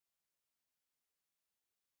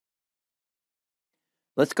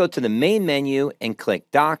Let's go to the main menu and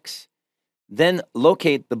click Docs. Then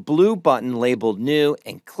locate the blue button labeled New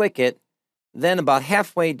and click it. Then about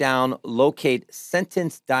halfway down, locate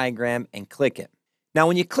Sentence Diagram and click it. Now,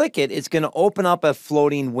 when you click it, it's going to open up a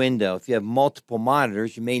floating window. If you have multiple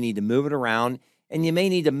monitors, you may need to move it around, and you may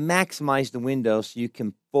need to maximize the window so you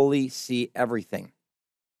can fully see everything.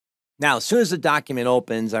 Now, as soon as the document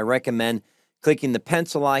opens, I recommend clicking the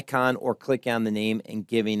pencil icon or clicking on the name and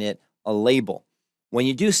giving it a label. When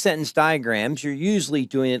you do sentence diagrams, you're usually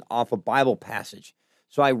doing it off a Bible passage.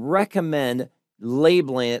 So I recommend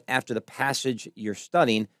labeling it after the passage you're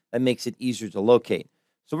studying. That makes it easier to locate.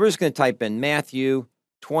 So we're just going to type in Matthew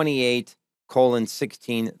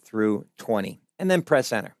 28:16 through 20, and then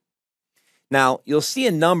press enter. Now, you'll see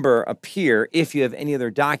a number appear if you have any other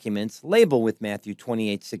documents labeled with Matthew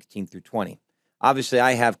 28:16 through 20. Obviously,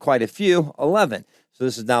 I have quite a few, 11. So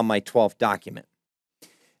this is now my 12th document.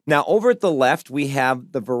 Now, over at the left, we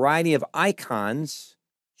have the variety of icons,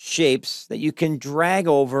 shapes that you can drag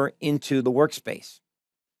over into the workspace.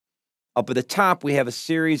 Up at the top, we have a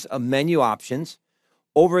series of menu options.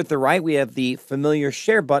 Over at the right, we have the familiar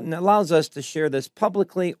share button that allows us to share this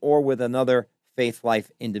publicly or with another Faith Life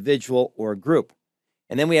individual or group.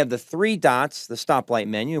 And then we have the three dots, the stoplight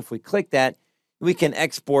menu. If we click that, we can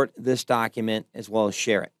export this document as well as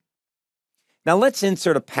share it. Now let's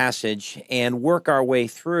insert a passage and work our way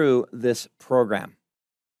through this program.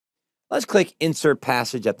 Let's click Insert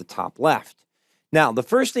Passage at the top left. Now, the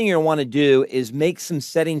first thing you're going to want to do is make some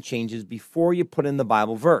setting changes before you put in the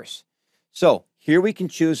Bible verse. So here we can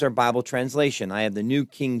choose our Bible translation. I have the New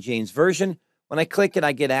King James Version. When I click it,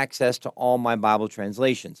 I get access to all my Bible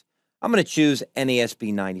translations. I'm going to choose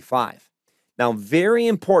NASB 95. Now, very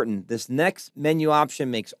important, this next menu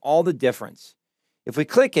option makes all the difference. If we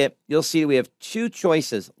click it, you'll see we have two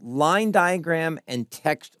choices, line diagram and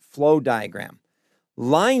text flow diagram.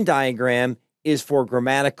 Line diagram is for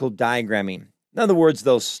grammatical diagramming. In other words,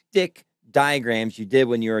 those stick diagrams you did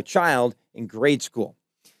when you were a child in grade school.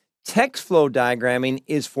 Text flow diagramming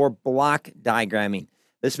is for block diagramming.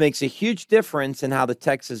 This makes a huge difference in how the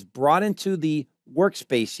text is brought into the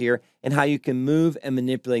workspace here and how you can move and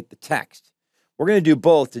manipulate the text. We're going to do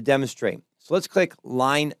both to demonstrate. So let's click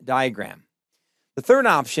line diagram. The third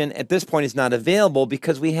option at this point is not available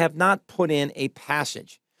because we have not put in a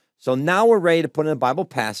passage. So now we're ready to put in a Bible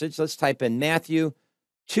passage. Let's type in Matthew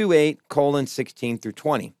 28:16 through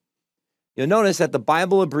 20. You'll notice that the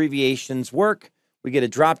Bible abbreviations work. We get a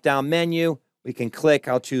drop-down menu. We can click.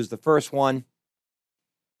 I'll choose the first one.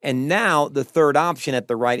 And now the third option at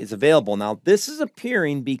the right is available. Now, this is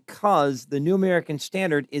appearing because the New American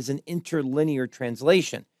Standard is an interlinear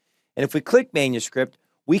translation. And if we click manuscript,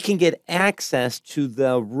 we can get access to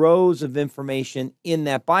the rows of information in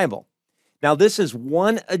that Bible. Now, this is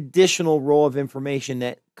one additional row of information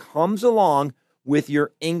that comes along with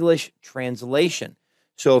your English translation.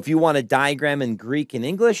 So if you want a diagram in Greek and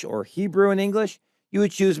English or Hebrew and English, you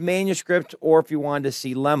would choose manuscript, or if you wanted to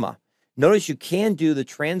see lemma. Notice you can do the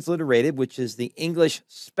transliterated, which is the English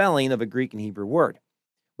spelling of a Greek and Hebrew word.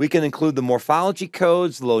 We can include the morphology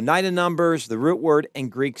codes, the Louw-Nida numbers, the root word,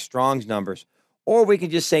 and Greek Strong's numbers. Or we can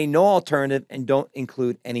just say no alternative and don't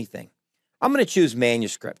include anything. I'm going to choose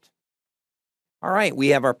manuscript. All right, we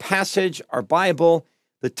have our passage, our Bible,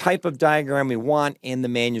 the type of diagram we want, and the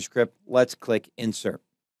manuscript. Let's click Insert.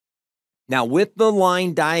 Now, with the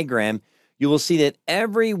line diagram, you will see that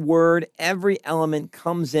every word, every element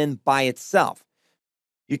comes in by itself.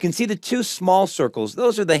 You can see the two small circles.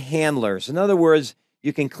 Those are the handlers. In other words,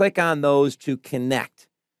 you can click on those to connect.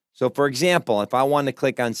 So, for example, if I want to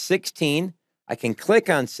click on 16, I can click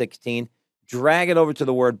on 16, drag it over to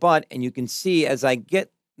the word but, and you can see as I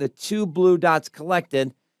get the two blue dots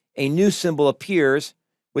collected, a new symbol appears,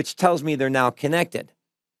 which tells me they're now connected.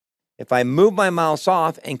 If I move my mouse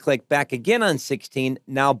off and click back again on 16,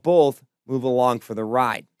 now both move along for the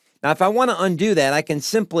ride. Now, if I want to undo that, I can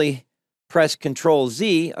simply press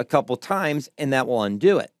Control-Z a couple times, and that will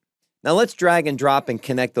undo it. Now, let's drag and drop and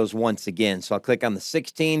connect those once again. So I'll click on the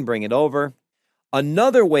 16, bring it over.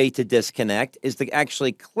 Another way to disconnect is to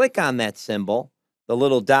actually click on that symbol, the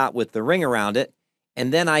little dot with the ring around it,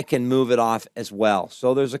 and then I can move it off as well.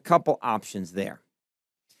 So there's a couple options there.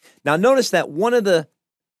 Now, notice that one of the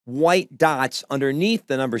white dots underneath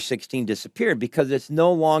the number 16 disappeared because it's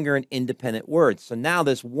no longer an independent word. So now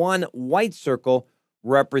this one white circle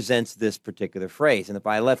represents this particular phrase. And if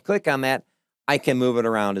I left click on that, I can move it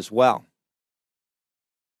around as well.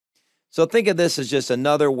 So think of this as just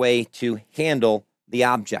another way to handle the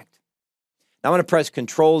object. Now I'm going to press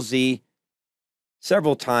Control-Z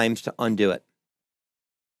several times to undo it.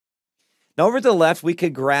 Now over to the left, we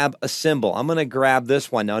could grab a symbol. I'm going to grab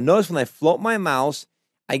this one. Now notice when I float my mouse,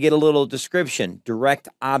 I get a little description, direct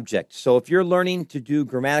object. So if you're learning to do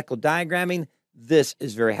grammatical diagramming, this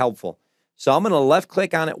is very helpful. So I'm going to left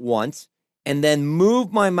click on it once and then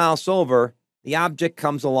move my mouse over. The object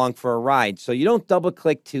comes along for a ride. So you don't double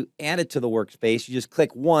click to add it to the workspace. You just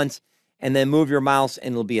click once and then move your mouse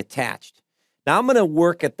and it'll be attached. Now I'm going to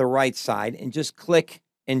work at the right side and just click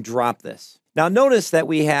and drop this. Now notice that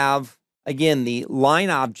we have, again, the line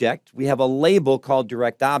object. We have a label called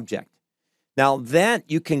direct object. Now that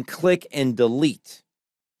you can click and delete.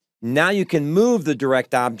 Now you can move the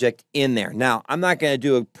direct object in there. Now, I'm not going to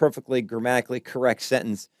do a perfectly grammatically correct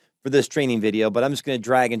sentence for this training video, but I'm just going to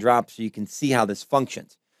drag and drop so you can see how this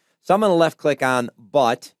functions. So I'm going to left click on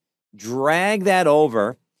but, drag that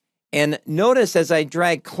over, and notice as I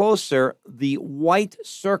drag closer, the white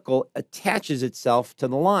circle attaches itself to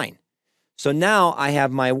the line. So now I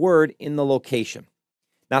have my word in the location.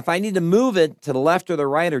 Now, if I need to move it to the left or the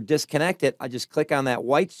right or disconnect it, I just click on that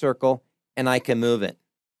white circle and I can move it.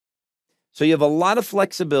 So you have a lot of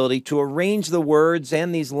flexibility to arrange the words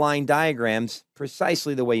and these line diagrams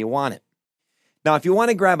precisely the way you want it. Now, if you want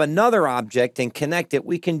to grab another object and connect it,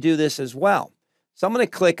 we can do this as well. So I'm going to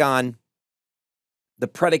click on the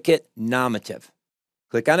predicate nominative.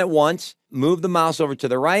 Click on it once, move the mouse over to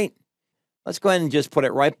the right. Let's go ahead and just put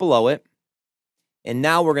it right below it. And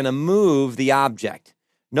now we're going to move the object.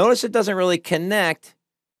 Notice it doesn't really connect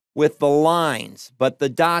with the lines, but the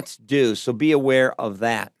dots do, so be aware of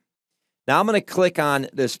that. Now I'm going to click on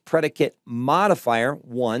this predicate modifier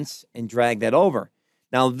once and drag that over.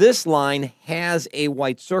 Now this line has a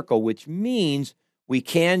white circle, which means we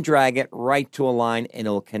can drag it right to a line and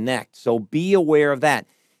it'll connect. So be aware of that.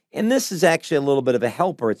 And this is actually a little bit of a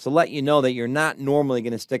helper. It's to let you know that you're not normally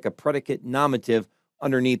going to stick a predicate nominative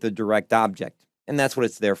underneath a direct object. And that's what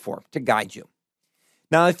it's there for, to guide you.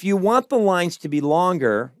 Now, if you want the lines to be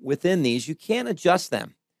longer within these, you can adjust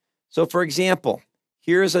them. So for example,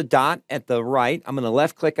 here's a dot at the right. I'm going to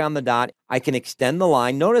left click on the dot. I can extend the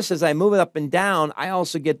line. Notice as I move it up and down, I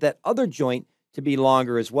also get that other joint to be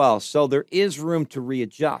longer as well. So there is room to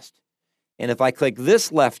readjust. And if I click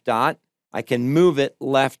this left dot, I can move it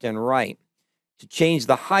left and right. To change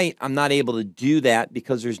the height, I'm not able to do that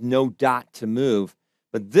because there's no dot to move.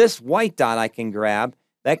 But this white dot I can grab.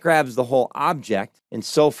 That grabs the whole object and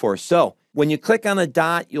so forth. So when you click on a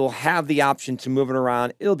dot, you'll have the option to move it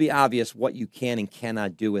around. It'll be obvious what you can and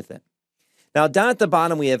cannot do with it. Now, down at the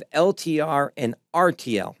bottom, we have LTR and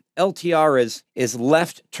RTL. LTR is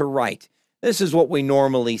left to right. This is what we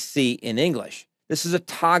normally see in English. This is a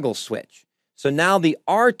toggle switch. So now the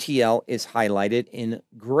RTL is highlighted in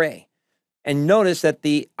gray. And notice that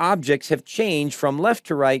the objects have changed from left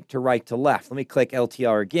to right to right to left. Let me click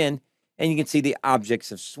LTR again, and you can see the objects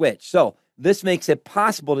have switched. So this makes it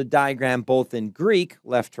possible to diagram both in Greek,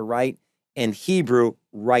 left to right, and Hebrew,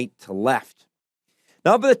 right to left.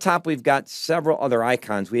 Now up at the top, we've got several other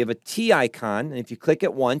icons. We have a T icon, and if you click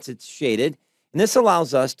it once, it's shaded, and this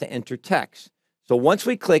allows us to enter text. So once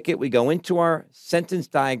we click it, we go into our sentence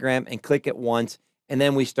diagram and click it once, and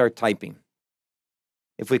then we start typing.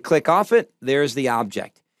 If we click off it, there's the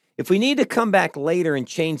object. If we need to come back later and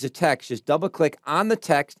change the text, just double click on the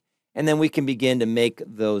text, and then we can begin to make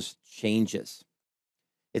those changes.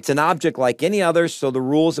 It's an object like any other, so the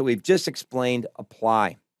rules that we've just explained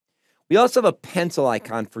apply. We also have a pencil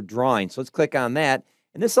icon for drawing, so let's click on that,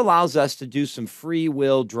 and this allows us to do some free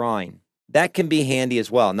will drawing. That can be handy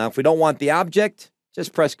as well. Now, if we don't want the object,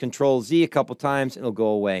 just press Control-Z a couple times, and it'll go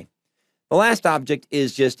away. The last object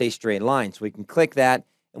is just a straight line, so we can click that,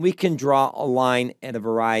 and we can draw a line at a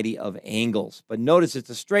variety of angles. But notice it's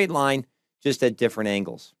a straight line, just at different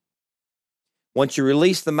angles. Once you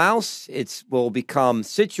release the mouse, it will become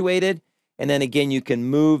situated, and then again, you can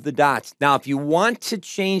move the dots. Now, if you want to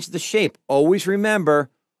change the shape, always remember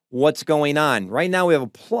what's going on. Right now, we have a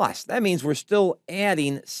plus. That means we're still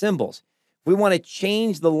adding symbols. If we want to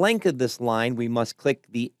change the length of this line, we must click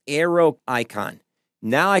the arrow icon.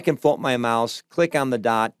 Now I can float my mouse, click on the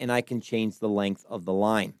dot, and I can change the length of the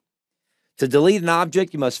line. To delete an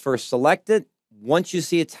object, you must first select it. Once you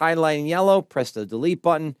see it's highlighted in yellow, press the delete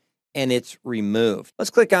button, and it's removed. Let's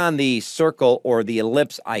click on the circle or the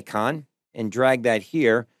ellipse icon and drag that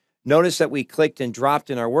here. Notice that we clicked and dropped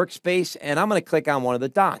in our workspace, and I'm going to click on one of the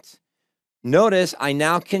dots. Notice I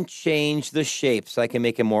now can change the shape, so I can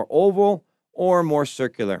make it more oval or more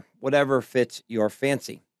circular, whatever fits your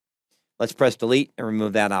fancy. Let's press delete and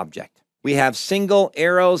remove that object. We have single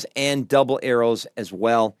arrows and double arrows as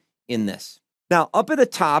well in this. Now, up at the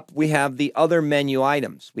top, we have the other menu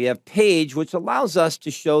items. We have page, which allows us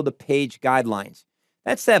to show the page guidelines.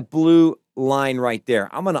 That's that blue line right there.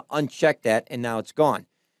 I'm going to uncheck that, and now it's gone.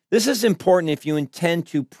 This is important if you intend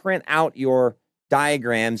to print out your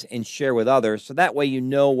diagrams and share with others, so that way you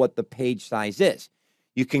know what the page size is.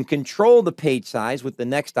 You can control the page size with the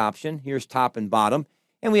next option. Here's top and bottom,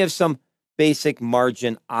 and we have some basic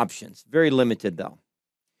margin options. Very limited, though.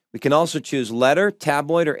 We can also choose letter,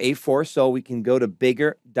 tabloid, or A4, so we can go to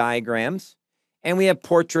bigger diagrams. And we have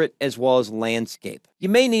portrait as well as landscape. You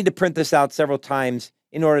may need to print this out several times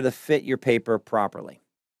in order to fit your paper properly.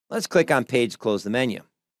 Let's click on Page, close the menu.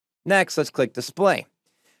 Next, let's click Display.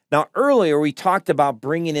 Now, earlier we talked about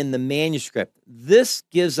bringing in the manuscript. This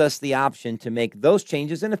gives us the option to make those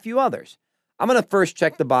changes and a few others. I'm going to first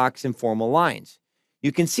check the box Informal Lines.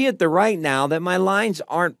 You can see at the right now that my lines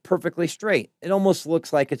aren't perfectly straight. It almost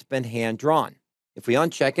looks like it's been hand-drawn. If we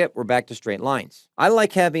uncheck it, we're back to straight lines. I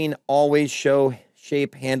like having Always Show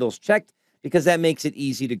Shape Handles checked because that makes it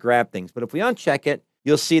easy to grab things. But if we uncheck it,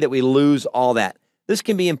 you'll see that we lose all that. This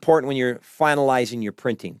can be important when you're finalizing your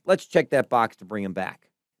printing. Let's check that box to bring them back.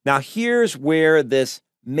 Now, here's where this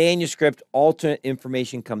manuscript alternate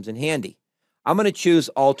information comes in handy. I'm going to choose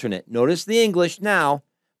alternate. Notice the English now,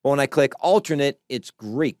 but when I click alternate, it's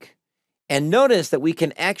Greek. And notice that we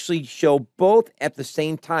can actually show both at the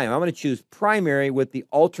same time. I'm going to choose primary with the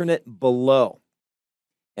alternate below.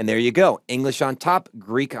 And there you go. English on top,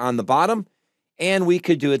 Greek on the bottom. And we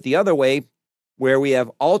could do it the other way where we have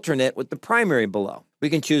alternate with the primary below. We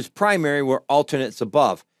can choose primary where alternate's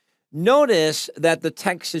above. Notice that the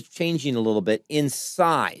text is changing a little bit in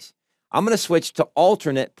size. I'm going to switch to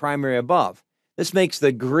alternate primary above. This makes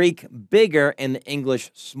the Greek bigger and the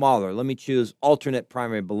English smaller. Let me choose alternate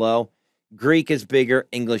primary below. Greek is bigger,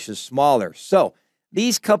 English is smaller. So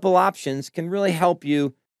these couple options can really help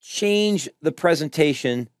you change the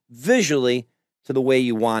presentation visually to the way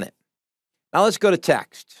you want it. Now let's go to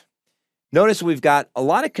text. Notice we've got a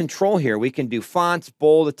lot of control here. We can do fonts,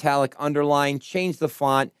 bold, italic, underline, change the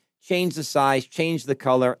font, change the size, change the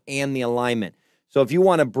color, and the alignment. So if you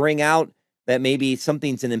want to bring out that maybe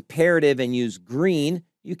something's an imperative and use green,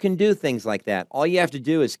 you can do things like that. All you have to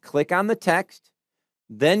do is click on the text,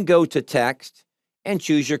 then go to text and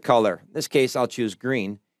choose your color. In this case, I'll choose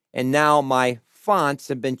green. And now my fonts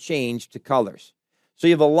have been changed to colors. So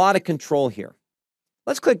you have a lot of control here.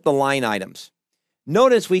 Let's click the line items.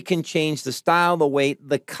 Notice we can change the style, the weight,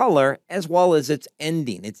 the color, as well as its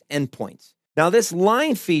ending, its endpoints. Now, this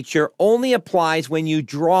line feature only applies when you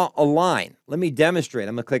draw a line. Let me demonstrate.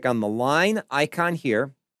 I'm going to click on the line icon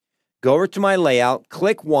here, go over to my layout,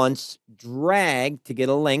 click once, drag to get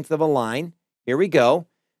a length of a line. Here we go.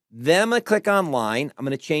 Then I'm going to click on line. I'm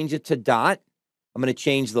going to change it to dot. I'm going to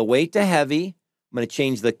change the weight to heavy. I'm going to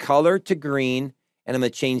change the color to green, and I'm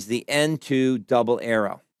going to change the end to double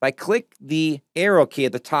arrow. If I click the arrow key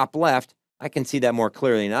at the top left, I can see that more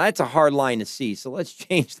clearly. Now, that's a hard line to see, so let's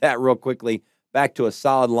change that real quickly back to a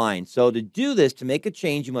solid line. So to do this, to make a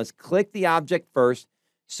change, you must click the object first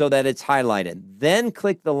so that it's highlighted. Then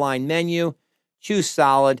click the line menu, choose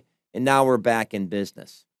solid, and now we're back in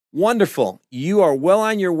business. Wonderful. You are well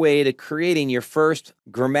on your way to creating your first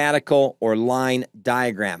grammatical or line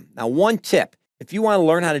diagram. Now, one tip, if you want to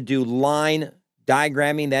learn how to do line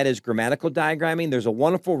diagramming, that is grammatical diagramming, there's a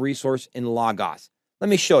wonderful resource in Logos. Let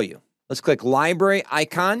me show you. Let's click library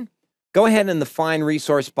icon. Go ahead in the find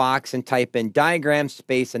resource box and type in diagram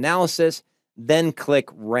space analysis, then click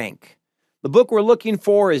rank. The book we're looking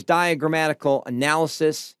for is Diagrammatical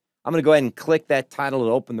Analysis. I'm going to go ahead and click that title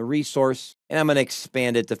to open the resource, and I'm going to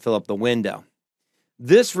expand it to fill up the window.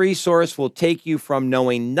 This resource will take you from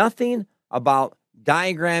knowing nothing about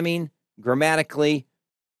diagramming grammatically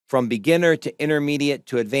from beginner to intermediate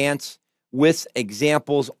to advanced with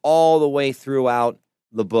examples all the way throughout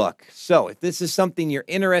the book. So if this is something you're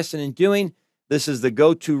interested in doing, this is the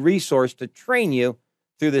go-to resource to train you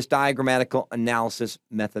through this diagrammatical analysis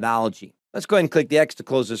methodology. Let's go ahead and click the X to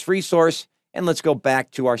close this resource. And let's go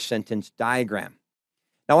back to our sentence diagram.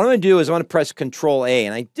 Now, what I'm going to do is I'm going to press Control A,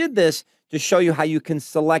 and I did this to show you how you can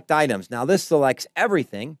select items. Now, this selects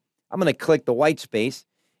everything. I'm going to click the white space.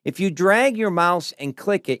 If you drag your mouse and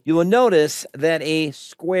click it, you will notice that a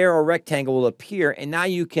square or rectangle will appear, and now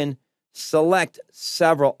you can select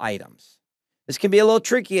several items. This can be a little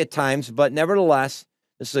tricky at times, but nevertheless,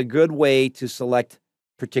 this is a good way to select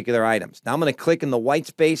particular items. Now, I'm going to click in the white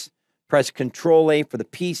space, press Control A for the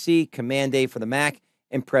PC, Command A for the Mac,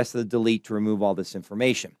 and press the delete to remove all this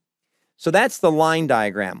information. So that's the line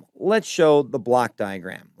diagram. Let's show the block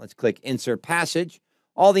diagram. Let's click Insert Passage.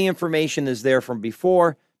 All the information is there from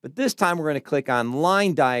before, but this time we're going to click on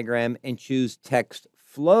Line Diagram and choose Text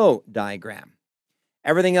Flow Diagram.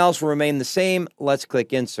 Everything else will remain the same. Let's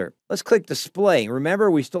click Insert. Let's click Display. Remember,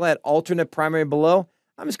 we still had alternate primary below.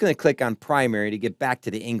 I'm just going to click on primary to get back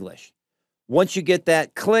to the English. Once you get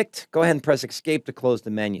that clicked, go ahead and press Escape to close the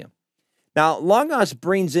menu. Now, Logos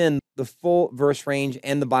brings in the full verse range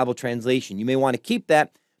and the Bible translation. You may want to keep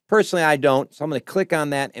that. Personally, I don't, so I'm going to click on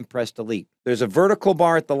that and press Delete. There's a vertical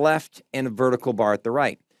bar at the left and a vertical bar at the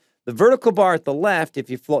right. The vertical bar at the left, if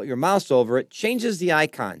you float your mouse over it, changes the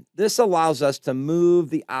icon. This allows us to move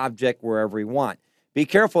the object wherever we want. Be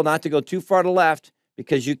careful not to go too far to the left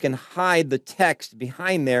because you can hide the text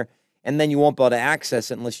behind there, and then you won't be able to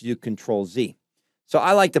access it unless you do Control-Z. So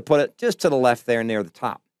I like to put it just to the left there near the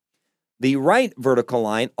top. The right vertical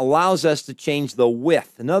line allows us to change the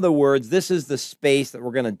width. In other words, this is the space that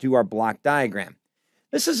we're going to do our block diagram.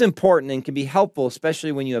 This is important and can be helpful,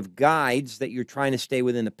 especially when you have guides that you're trying to stay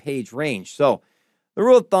within a page range. So the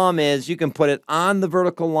rule of thumb is you can put it on the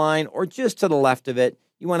vertical line or just to the left of it.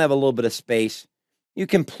 You want to have a little bit of space. You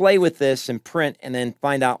can play with this and print and then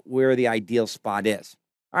find out where the ideal spot is.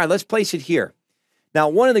 All right, let's place it here. Now,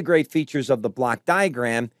 one of the great features of the block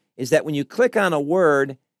diagram is that when you click on a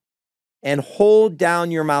word and hold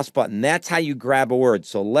down your mouse button, that's how you grab a word.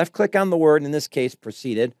 So left click on the word, in this case,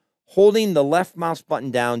 preceded, holding the left mouse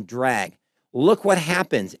button down, drag. Look what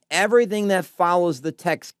happens. Everything that follows the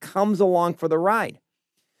text comes along for the ride.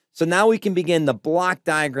 So now we can begin to block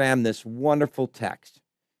diagram this wonderful text.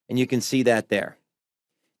 And you can see that there.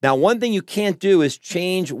 Now, one thing you can't do is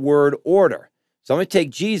change word order. So I'm going to take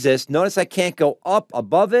Jesus. Notice I can't go up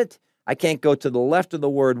above it. I can't go to the left of the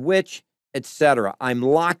word which, etc. I'm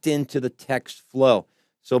locked into the text flow.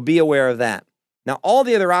 So be aware of that. Now, all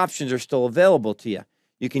the other options are still available to you.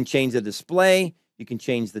 You can change the display. You can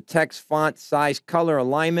change the text, font, size, color,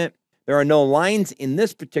 alignment. There are no lines in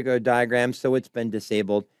this particular diagram, so it's been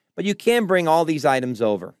disabled. But you can bring all these items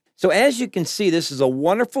over. So as you can see, this is a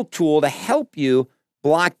wonderful tool to help you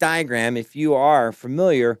block diagram if you are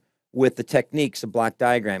familiar with the techniques of block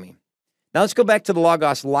diagramming. Now let's go back to the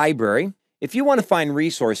Logos library. If you want to find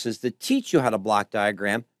resources that teach you how to block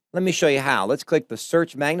diagram, let me show you how. Let's click the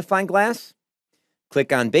search magnifying glass,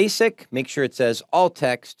 click on basic, make sure it says all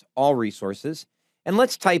text, all resources, and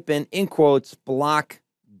let's type in quotes, block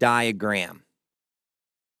diagram,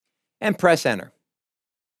 and press enter.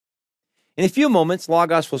 In a few moments,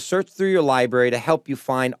 Logos will search through your library to help you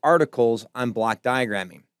find articles on block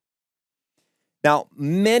diagramming. Now,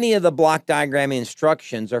 many of the block diagramming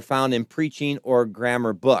instructions are found in preaching or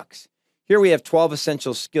grammar books. Here we have 12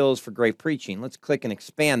 essential skills for great preaching. Let's click and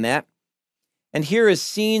expand that. And here is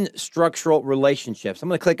scene structural relationships. I'm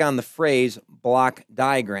going to click on the phrase block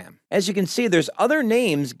diagram. As you can see, there's other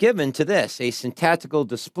names given to this, a syntactical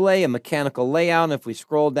display, a mechanical layout. And if we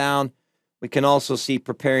scroll down, we can also see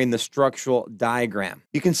preparing the structural diagram.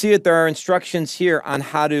 You can see that there are instructions here on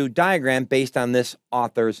how to diagram based on this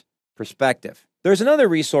author's perspective. There's another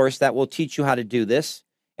resource that will teach you how to do this,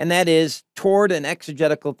 and that is Toward an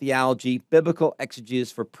Exegetical Theology, Biblical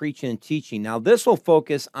Exegesis for Preaching and Teaching. Now, this will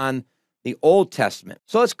focus on the Old Testament.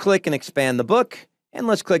 So let's click and expand the book, and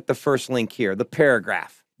let's click the first link here, the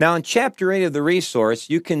paragraph. Now, in Chapter 8 of the resource,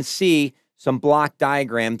 you can see some block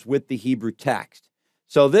diagrams with the Hebrew text.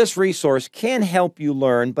 So this resource can help you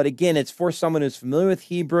learn, but again, it's for someone who's familiar with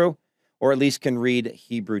Hebrew or at least can read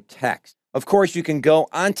Hebrew text. Of course, you can go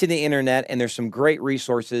onto the internet, and there's some great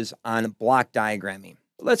resources on block diagramming.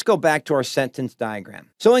 Let's go back to our sentence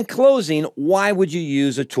diagram. So in closing, why would you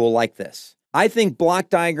use a tool like this? I think block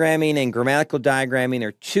diagramming and grammatical diagramming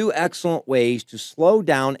are two excellent ways to slow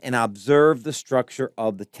down and observe the structure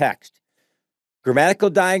of the text. Grammatical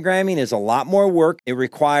diagramming is a lot more work. It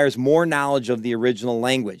requires more knowledge of the original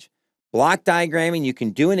language. Block diagramming you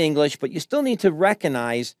can do in English, but you still need to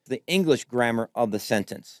recognize the English grammar of the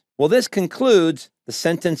sentence. Well, this concludes the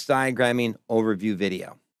sentence diagramming overview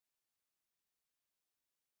video.